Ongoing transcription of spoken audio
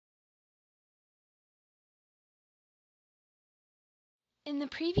In the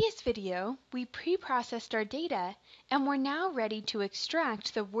previous video, we pre-processed our data and we're now ready to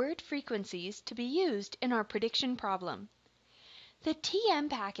extract the word frequencies to be used in our prediction problem. The TM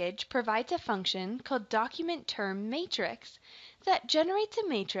package provides a function called document term matrix that generates a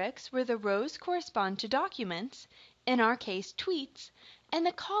matrix where the rows correspond to documents, in our case tweets, and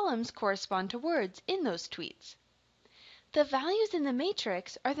the columns correspond to words in those tweets. The values in the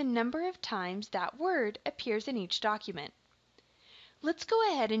matrix are the number of times that word appears in each document. Let's go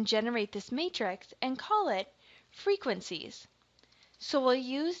ahead and generate this matrix and call it frequencies. So we'll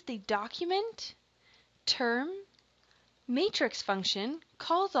use the document term matrix function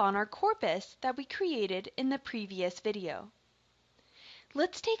calls on our corpus that we created in the previous video.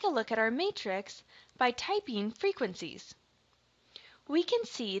 Let's take a look at our matrix by typing frequencies. We can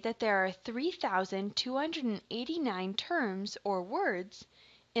see that there are 3,289 terms or words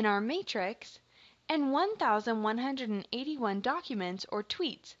in our matrix and 1,181 documents or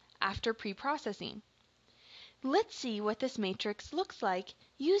tweets after pre-processing. Let's see what this matrix looks like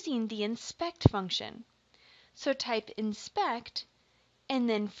using the inspect function. So type inspect and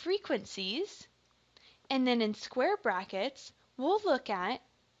then frequencies, and then in square brackets we'll look at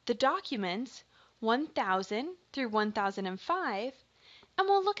the documents 1000 through 1005, and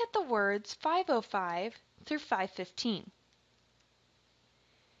we'll look at the words 505 through 515.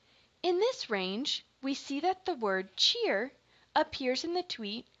 In this range, we see that the word cheer appears in the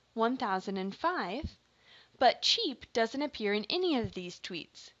tweet 1005, but cheap doesn't appear in any of these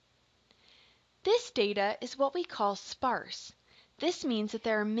tweets. This data is what we call sparse. This means that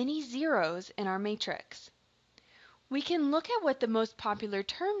there are many zeros in our matrix. We can look at what the most popular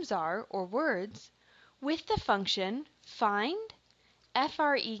terms are, or words, with the function find,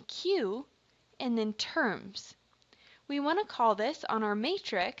 freq, and then terms. We want to call this on our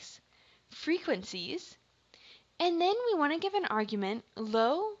matrix frequencies, and then we want to give an argument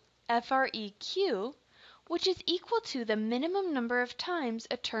low freq, which is equal to the minimum number of times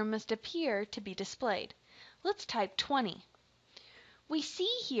a term must appear to be displayed. Let's type 20. We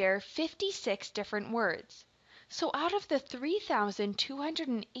see here 56 different words. So out of the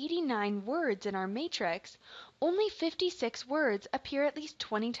 3,289 words in our matrix, only 56 words appear at least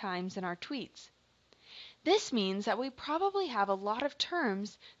 20 times in our tweets. This means that we probably have a lot of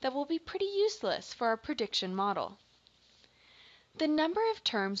terms that will be pretty useless for our prediction model. The number of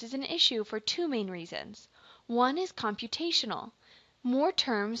terms is an issue for two main reasons. One is computational. More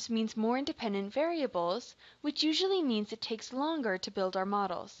terms means more independent variables, which usually means it takes longer to build our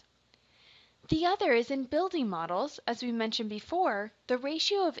models. The other is in building models, as we mentioned before, the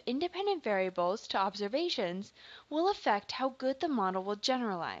ratio of independent variables to observations will affect how good the model will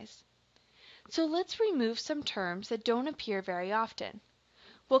generalize. So let's remove some terms that don't appear very often.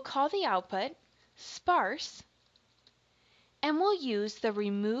 We'll call the output sparse, and we'll use the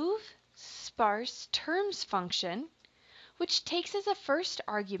remove sparse terms function, which takes as a first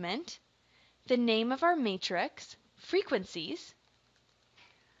argument the name of our matrix, frequencies,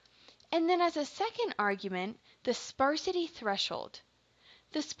 and then as a second argument, the sparsity threshold.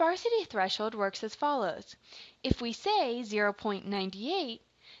 The sparsity threshold works as follows. If we say 0.98,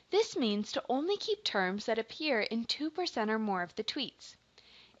 this means to only keep terms that appear in 2% or more of the tweets.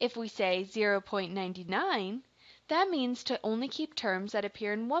 If we say 0.99, that means to only keep terms that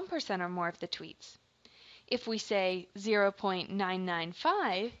appear in 1% or more of the tweets. If we say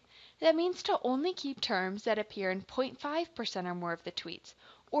 0.995, that means to only keep terms that appear in 0.5% or more of the tweets,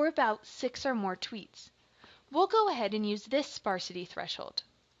 or about 6 or more tweets. We'll go ahead and use this sparsity threshold.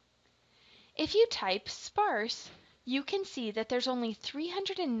 If you type sparse, you can see that there's only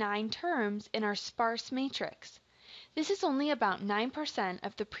 309 terms in our sparse matrix. This is only about 9%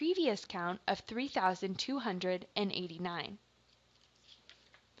 of the previous count of 3,289.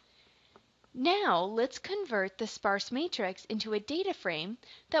 Now let's convert the sparse matrix into a data frame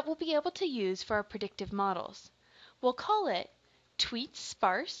that we'll be able to use for our predictive models. We'll call it tweet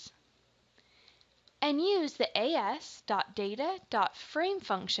sparse and use the as.data.frame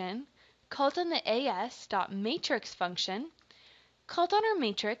function called on the as.matrix function called on our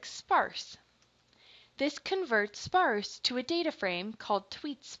matrix sparse. This converts sparse to a data frame called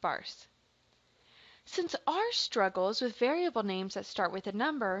tweet sparse. Since R struggles with variable names that start with a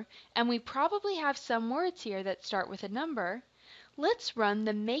number, and we probably have some words here that start with a number, let's run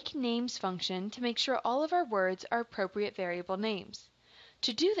the make names function to make sure all of our words are appropriate variable names.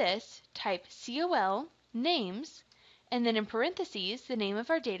 To do this, type col names, and then in parentheses the name of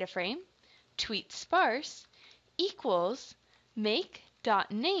our data frame, tweet sparse, equals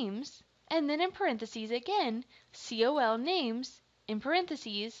make.names, and then in parentheses again, col names, in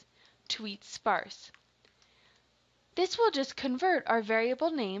parentheses, tweet sparse. This will just convert our variable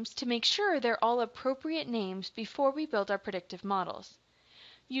names to make sure they're all appropriate names before we build our predictive models.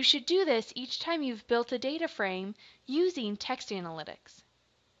 You should do this each time you've built a data frame using text analytics.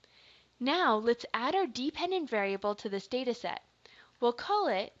 Now let's add our dependent variable to this dataset. We'll call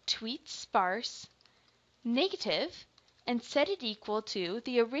it tweetsparse negative and set it equal to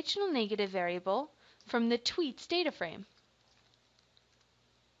the original negative variable from the tweets data frame.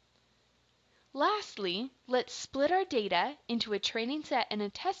 Lastly, let's split our data into a training set and a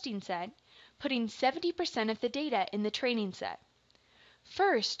testing set, putting 70% of the data in the training set.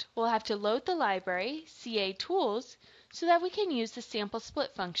 First, we'll have to load the library ca_tools so that we can use the sample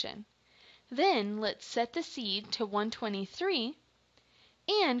split function. Then let's set the seed to 123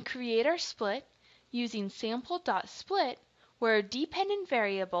 and create our split using sample.split, where our dependent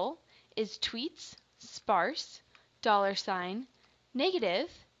variable is tweets sparse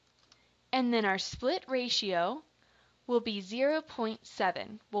 $negative, and then our split ratio will be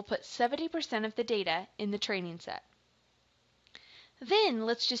 0.7. We'll put 70% of the data in the training set. Then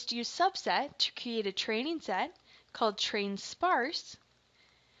let's just use subset to create a training set called train_sparse,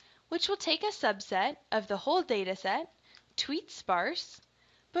 which will take a subset of the whole data set, tweetsparse,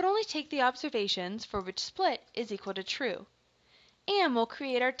 but only take the observations for which split is equal to true. And we'll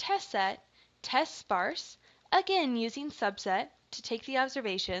create our test set, testsparse, again using subset to take the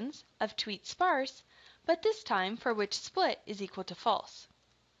observations of tweetsparse, but this time for which split is equal to false.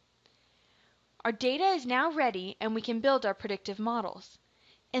 Our data is now ready and we can build our predictive models.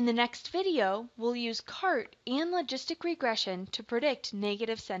 In the next video, we'll use CART and logistic regression to predict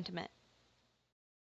negative sentiment.